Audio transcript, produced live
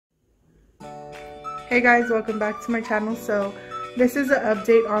Hey guys, welcome back to my channel. So this is an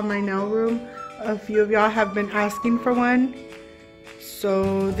update on my nail room. A few of y'all have been asking for one,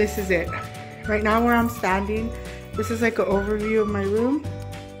 so this is it. Right now where I'm standing, this is like an overview of my room.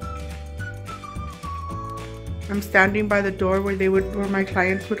 I'm standing by the door where my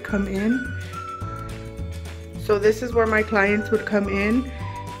clients would come in. So this is where my clients would come in,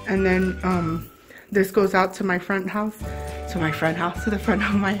 and then this goes out to my front house, to the front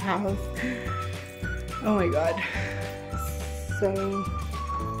of my house. Oh my god. So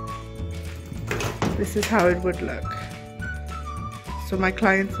this is how it would look. So my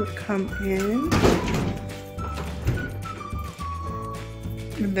clients would come in,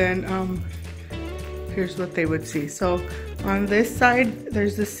 and then here's what they would see. So on this side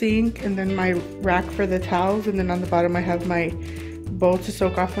there's the sink, and then my rack for the towels, and then on the bottom I have my bowl to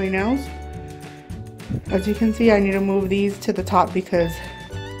soak off my nails. As you can see, I need to move these to the top because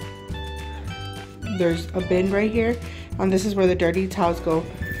there's a bin right here, and this is where the dirty towels go.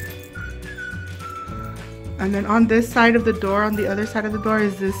 And then on this side of the door, on the other side of the door,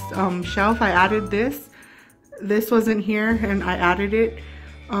 is this shelf. I added this. This wasn't here and I added it.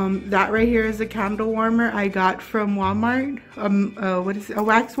 That right here is a candle warmer I got from Walmart. What is it? A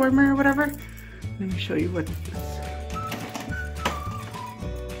wax warmer or whatever. Let me show you what this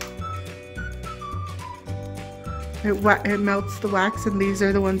is. It melts the wax, and these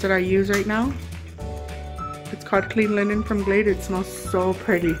are the ones that I use right now. It's called Clean Linen from Glade. It smells so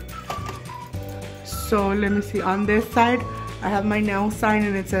pretty. So let me see, on this side I have my nail sign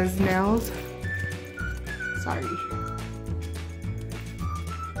and it says nails. Sorry.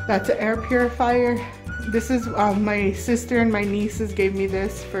 That's an air purifier. This is my sister and my nieces gave me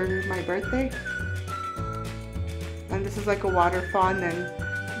this for my birthday. And this is like a waterfall, and then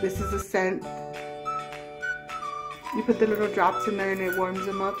this is a scent. You put the little drops in there and it warms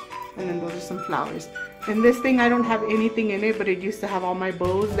them up, and then those are some flowers. And this thing, I don't have anything in it, but it used to have all my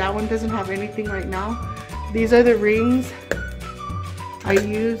bows. That one doesn't have anything right now. These are the rings I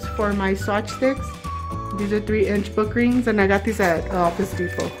use for my swatch sticks. These are 3-inch book rings, and I got these at Office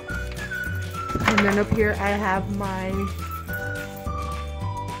Depot. And then up here I have my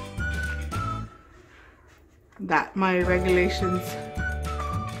regulations,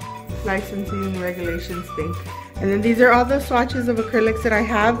 licensing regulations thing. And then these are all the swatches of acrylics that I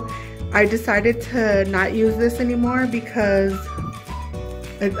have. I decided to not use this anymore because,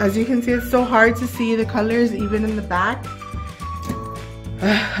 as you can see, it's so hard to see the colors even in the back.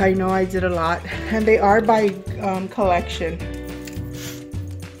 I know I did a lot, and they are by collection.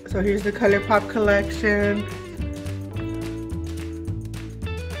 So here's the ColourPop collection,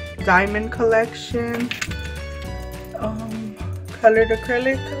 Diamond collection, Colored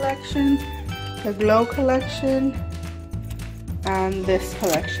Acrylic collection, the Glow collection, and this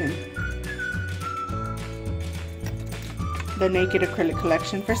collection, the Naked Acrylic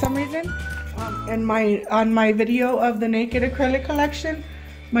collection. For some reason, on my video of the Naked Acrylic collection,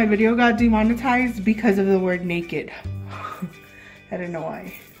 my video got demonetized because of the word naked. I don't know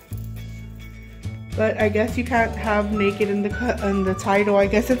why, but I guess you can't have naked in the title. I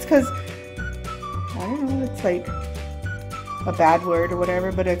guess it's because, I don't know, it's like a bad word or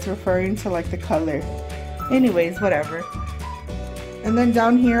whatever, but it's referring to like the color. Anyways, whatever. And then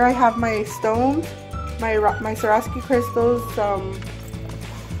down here I have my stones, my Swarovski crystals.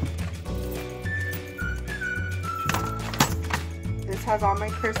 This has all my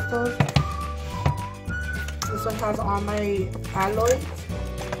crystals. This one has all my alloys.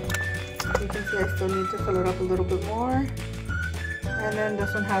 You can see I still need to fill it up a little bit more. And then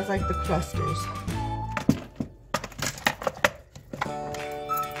this one has like the clusters.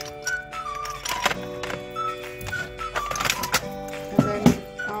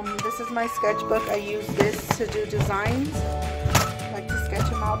 This is my sketchbook. I use this to do designs. I like to sketch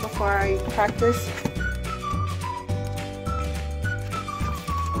them out before I practice.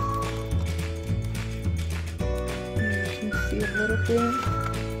 You can see a little bit.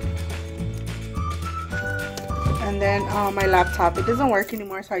 And then my laptop. It doesn't work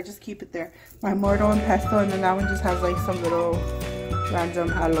anymore, so I just keep it there. My Mortal and Pestle, and then that one just has like some little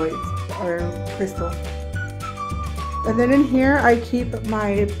random alloys or crystals. And then in here I keep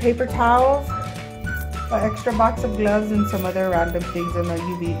my paper towels, an extra box of gloves, and some other random things, in a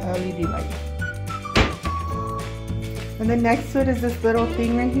LED light. And then next to it is this little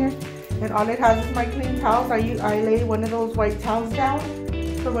thing right here, and all it has is my clean towels. I lay one of those white towels down,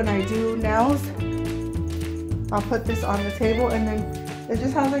 so when I do nails, I'll put this on the table, and then it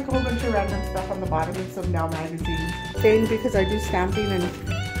just has like a whole bunch of random stuff on the bottom and some nail magazines. Same, because I do stamping, and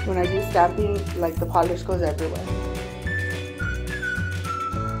when I do stamping, like the polish goes everywhere.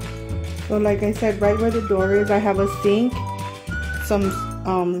 So like I said, right where the door is, I have a sink, some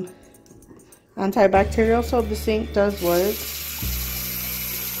antibacterial soap. The sink does work.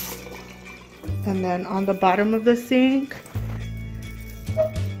 And then on the bottom of the sink,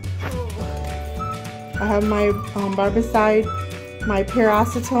 I have my barbicide, my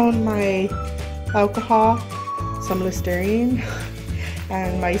peracetone, my alcohol, some Listerine,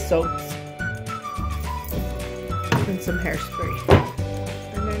 and my soaps, and some hairspray.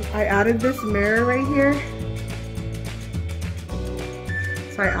 And then I added this mirror right here.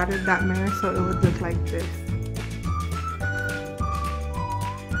 So I added that mirror so it would look like this.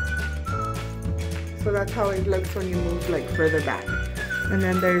 So that's how it looks when you move like further back. And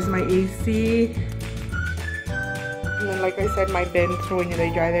then there's my AC. And then like I said, my bin for when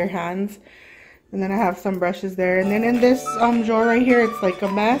they dry their hands. And then I have some brushes there. And then in this drawer right here, it's like a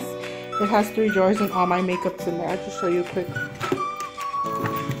mess. It has 3 drawers and all my makeup's in there. I'll just show you quick.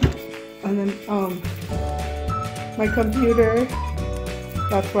 And then my computer,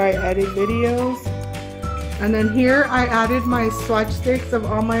 that's where I edit videos. And then here I added my swatch sticks of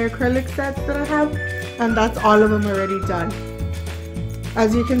all my acrylic sets that I have. And that's all of them already done.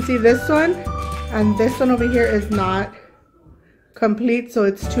 As you can see, this one and this one over here is not complete. So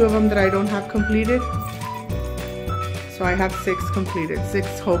it's 2 of them that I don't have completed. So I have 6 completed,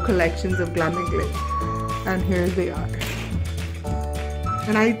 6 whole collections of Glam and Glitz. And here they are.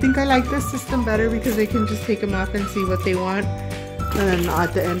 And I think I like this system better because they can just take them off and see what they want. And then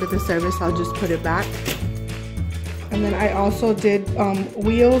at the end of the service, I'll just put it back. And then I also did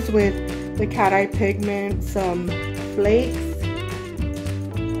wheels with the cat eye pigment, some flakes,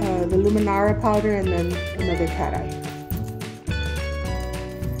 the Luminara powder, and then another cat eye.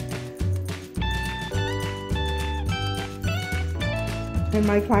 And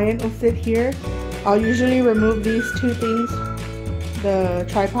my client will sit here. I'll usually remove these 2 things, the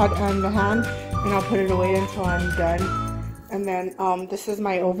tripod and the hand, and I'll put it away until I'm done. And then this is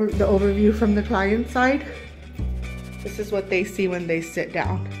my the overview from the client side. This is what they see when they sit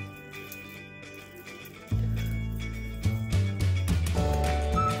down.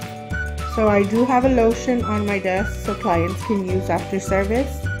 So I do have a lotion on my desk so clients can use after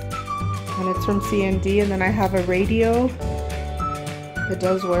service. And it's from C&D. And then I have a radio. It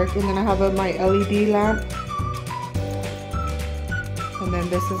does work. And then I have my LED lamp. And then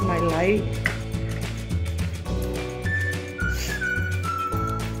this is my light.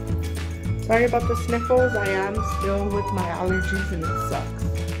 Sorry about the sniffles. I am still with my allergies and it sucks.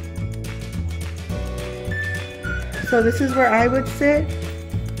 So this is where I would sit.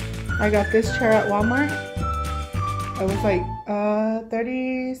 I got this chair at Walmart. It was like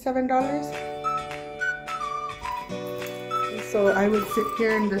 $37. So I would sit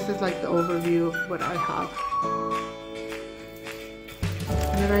here, and this is like the overview of what I have.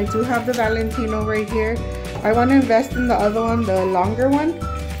 And then I do have the Valentino right here. I want to invest in the other one, the longer one.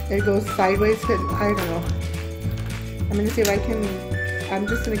 It goes sideways, cause I don't know. I'm gonna see if I can. I'm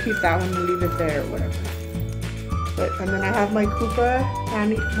just gonna keep that one and leave it there or whatever. And then I have my Koopa,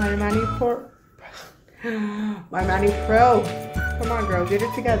 my Mani Pro. Come on, girl, get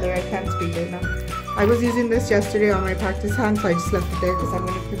it together. I can't speak right now. I was using this yesterday on my practice hand, so I just left it there because I'm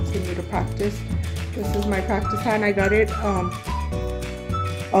going to continue to practice. This is my practice hand. I got it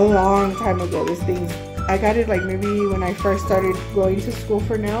a long time ago. This thing, I got it like maybe when I first started going to school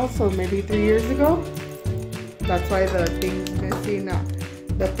for nails, so maybe 3 years ago. That's why the thing's missing.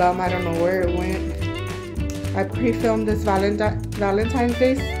 The thumb, I don't know where it went. I pre-filmed this Valentine's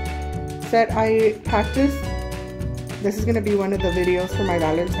Day set I practiced. This is going to be one of the videos for my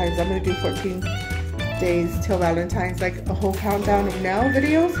Valentine's. I'm going to do 14 days till Valentine's, like a whole countdown of nail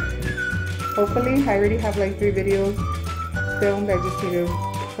videos. Hopefully, I already have like 3 videos filmed. I just need to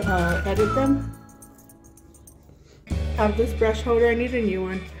edit them. I have this brush holder. I need a new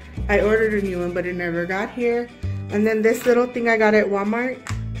one. I ordered a new one, but it never got here. And then this little thing I got at Walmart.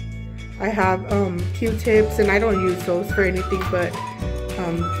 I have Q-tips, and I don't use those for anything but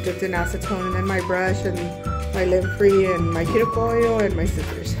dipped in acetone. And then my brush and my lint-free and my cuticle oil and my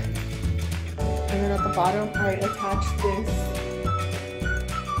scissors. And then at the bottom, I attached this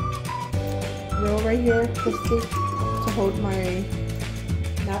roll right here just to hold my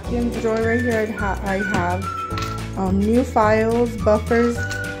napkins. Drawer right here, I have new files, buffers.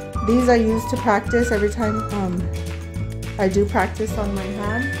 These I use to practice every time I do practice on my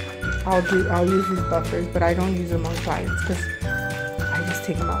hand. I'll use these buffers, but I don't use them on clients because I just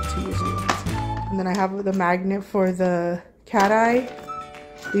take them out to use new ones. And then I have the magnet for the cat eye.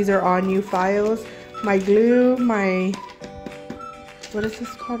 These are all new files. My glue, my, what is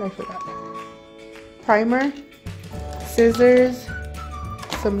this called? I forgot. Primer, scissors,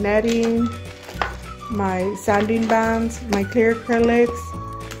 some netting, my sanding bands, my clear acrylics,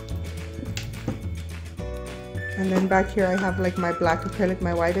 and then back here I have like my black acrylic,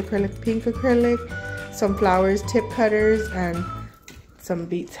 my white acrylic, pink acrylic, some flowers, tip cutters, and some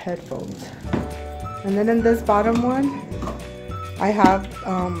Beats headphones. And then in this bottom one I have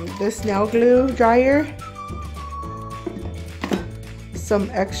this nail glue dryer, some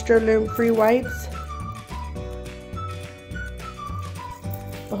extra lint-free wipes,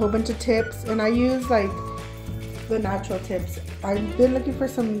 a whole bunch of tips, and I use like the natural tips. I've been looking for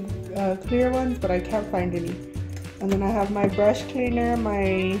some clear ones, but I can't find any. And then I have my brush cleaner,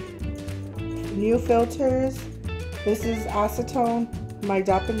 my new filters. This is acetone, my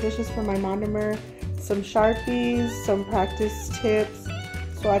Dappin dishes for my monomer, some Sharpies, some practice tips,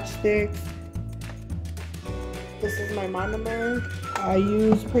 swatch sticks. This is my monomer. I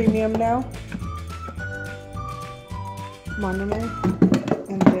use premium now. Monomer.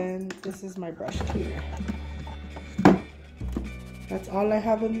 And then this is my brush cleaner. That's all I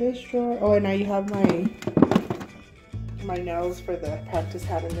have in this drawer. Oh, and I have my nails for the practice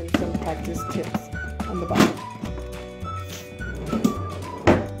hat, and then some practice tips on the bottom.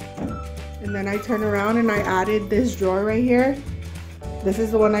 And then I turn around and I added this drawer right here. This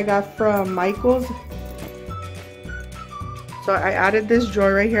is the one I got from Michael's. So I added this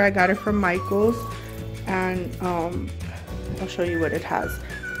drawer right here. I got it from Michael's, and I'll show you what it has.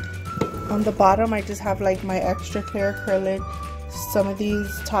 On the bottom I just have like my extra clear acrylic, some of these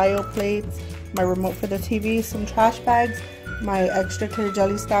tile plates, my remote for the TV, some trash bags, my extra clear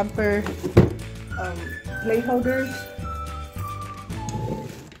jelly stamper plate holders.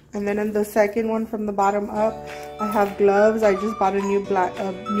 And then in the second one from the bottom up, I have gloves. I just bought a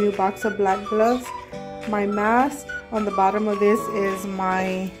new box of black gloves. My mask. On the bottom of this is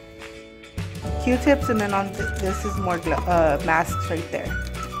my Q-tips, and then on this is more masks right there.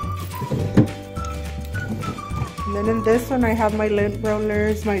 And then in this one I have my lint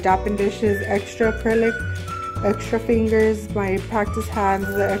rollers, my Dappin dishes, extra acrylic, extra fingers, my practice hands,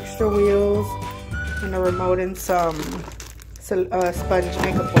 the extra wheels, and a remote, and some sponge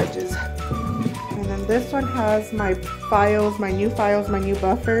makeup wedges. And then this one has my files, my new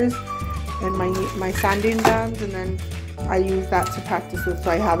buffers, and my sanding bands, and then I use that to practice with,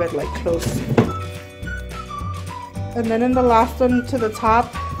 so I have it like close. And then in the last one to the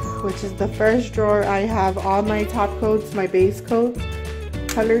top, which is the first drawer, I have all my top coats, my base coats,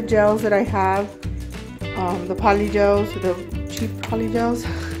 colored gels that I have, the poly gels, the cheap poly gels,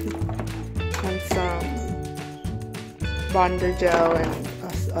 and some bonder gel and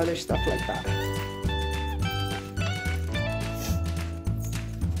other stuff like that.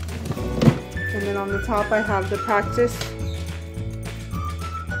 And then on the top I have the practice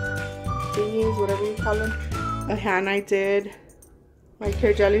thingies, whatever you call them. A hand I did, my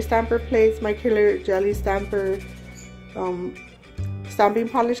clear jelly stamper plates, my clear jelly stamper stamping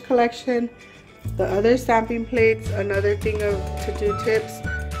polish collection, the other stamping plates, another thing of to-do tips.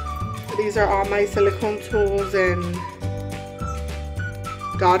 These are all my silicone tools and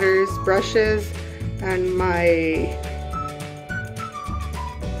daughter's brushes, and my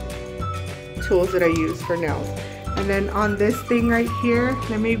tools that I use for nails. And then on this thing right here,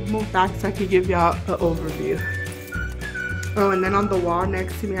 let me move back so I can give y'all an overview. Oh, and then on the wall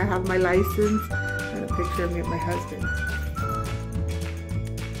next to me I have my license and a picture of me and my husband.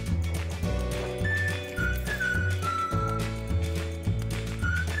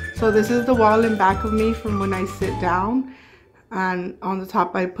 So this is the wall in back of me from when I sit down, and on the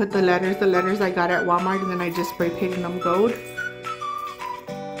top I put the letters I got at Walmart, and then I just spray painted them gold.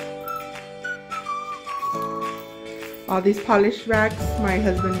 All these polish racks my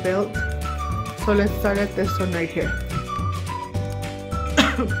husband built. So let's start at this one right here.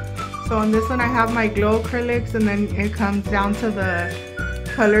 So on this one I have my glow acrylics, and then it comes down to the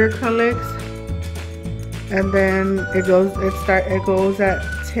color acrylics, and then it goes at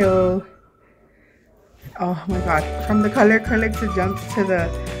till, oh my god, from the color acrylics it jumps to the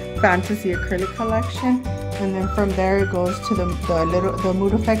fantasy acrylic collection, and then from there it goes to the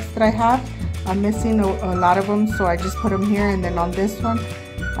mood effects that I have. I'm missing a lot of them, so I just put them here. And then on this one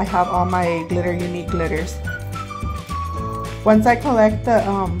I have all my unique glitters. Once I collect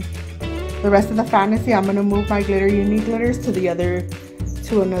the rest of the fantasy, I'm gonna move my unique glitters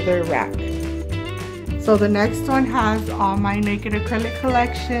to another rack. So the next one has all my naked acrylic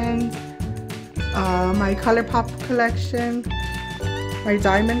collections, my ColourPop collection, my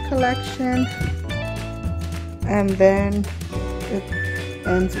diamond collection, and then it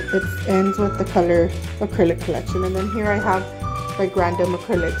ends with the color acrylic collection. And then here I have my random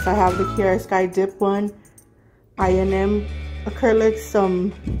acrylics. I have the Kiara Sky Dip one, I&M acrylics,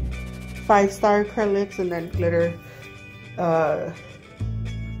 some 5-star acrylics, and then glitter,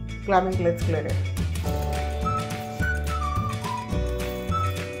 Glam and Glitz glitter.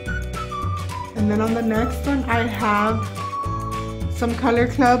 And then on the next one, I have some Color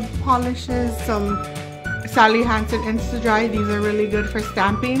Club polishes, some Sally Hansen Insta-Dry. These are really good for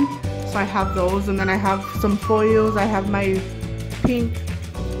stamping, so I have those. And then I have some foils. I have my pink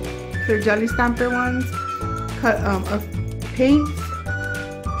clear jelly stamper ones, paints,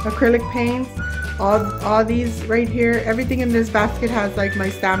 acrylic paints, all these right here. Everything in this basket has like my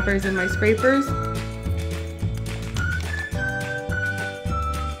stampers and my scrapers.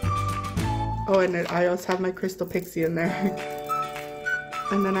 Oh, and I also have my Crystal Pixie in there.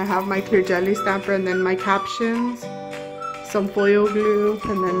 And then I have my clear jelly stamper, and then my captions, some foil glue,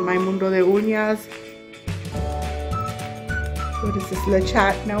 and then my Mundo de Uñas. What is this? Le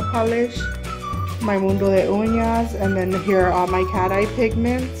Chat nail polish, my Mundo de Uñas, and then here are all my cat eye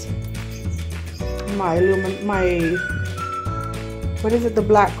pigments. What is it? The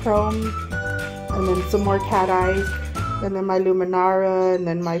black chrome, and then some more cat eyes, and then my Luminara, and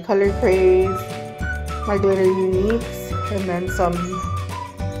then my Color Craze, my Glitter Uniques, and then some,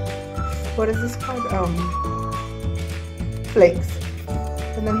 what is this called? Flakes.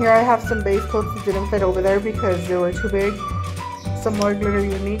 And then here I have some base coats that didn't fit over there because they were too big. Some more Glitter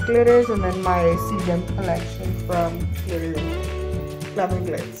Unique glitters, and then my CGM collection from Glam and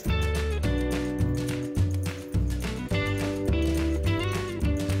Glitz.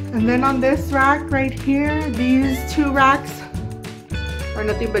 And then on this rack right here, these 2 racks are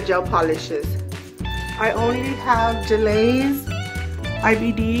nothing but gel polishes. I only have Gelaze,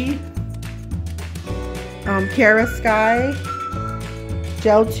 IBD, Kiara Sky,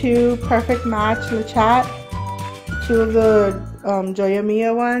 Gel 2, Perfect Match, Le Chat, 2 of the Joya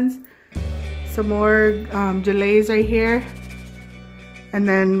Mia ones, some more Gelaze right here, and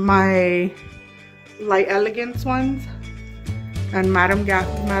then my Light Elegance ones, and Madame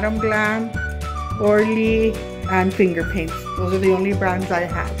Glam, Orly, and Finger Paints. Those are the only brands I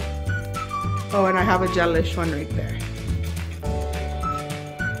have. Oh, and I have a gelish one right there.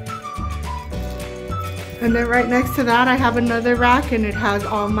 And then right next to that, I have another rack, and it has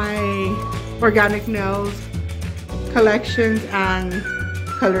all my organic nails collections and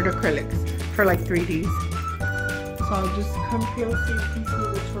colored acrylics for like 3Ds. So I'll just come here so you can see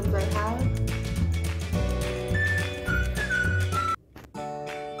which ones I have.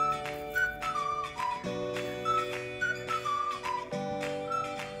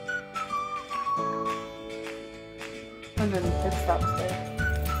 And then it stops there.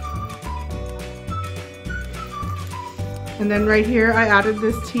 And then right here, I added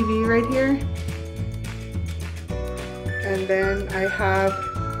this TV right here. And then I have,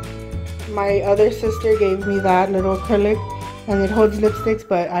 my other sister gave me that little acrylic, and it holds lipsticks,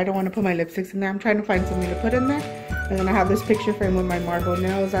 but I don't want to put my lipsticks in there. I'm trying to find something to put in there. And then I have this picture frame with my marble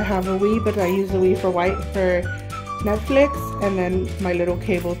nails. I have a Wii, but I use the Wii for Netflix, and then my little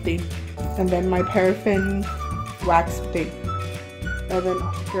cable thing, and then my paraffin wax thing. And then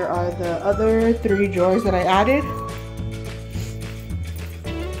here are the other 3 drawers that I added.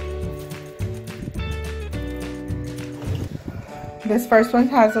 This first one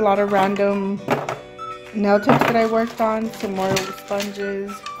has a lot of random nail tips that I worked on, some more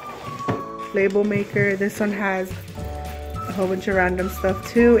sponges, label maker. This one has a whole bunch of random stuff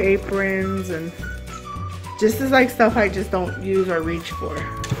too, aprons, and just as like stuff I just don't use or reach for.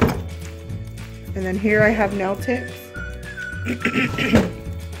 And then here I have nail tips.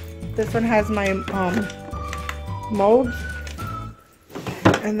 This one has my molds,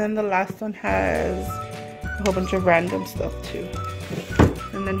 and then the last one has a whole bunch of random stuff too.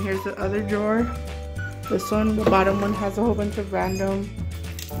 And then here's the other drawer. This one, the bottom one, has a whole bunch of random.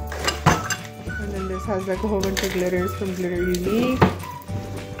 And then this has like a whole bunch of glitters from Glitter Unique.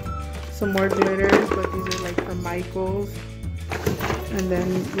 Some more glitters, but these are like from Michaels. And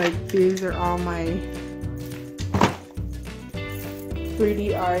then like these are all my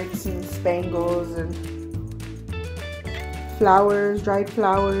 3D arts and spangles and flowers, dried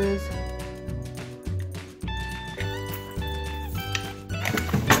flowers.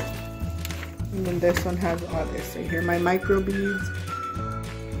 And then this one has all this right here, my micro beads,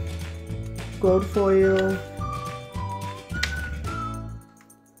 gold foil.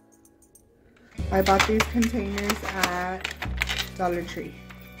 I bought these containers at Dollar Tree.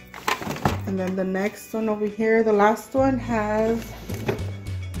 And then the next one over here, the last one, has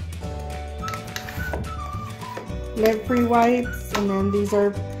lint-free wipes, and then these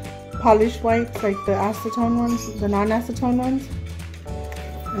are polished wipes, like the acetone ones, the non-acetone ones.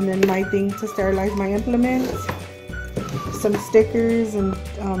 And then my thing to sterilize my implements, some stickers and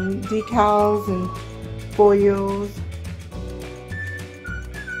decals and foils.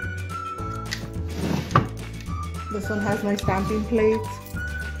 This one has my stamping plates,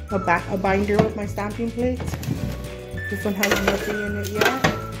 a binder with my stamping plates. This one has nothing in it yet.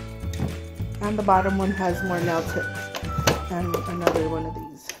 And the bottom one has more nail tips and another one of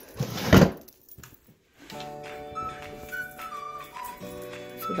these.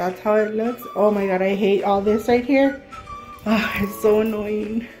 So that's how it looks. Oh my god, I hate all this right here. Oh, it's so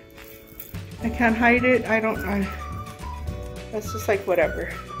annoying. I can't hide it. That's just like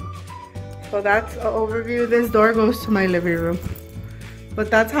whatever. So that's an overview. This door goes to my living room. But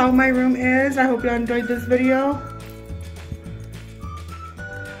that's how my room is. I hope you enjoyed this video.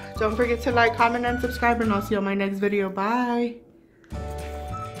 Don't forget to like, comment, and subscribe, and I'll see you on my next video. Bye.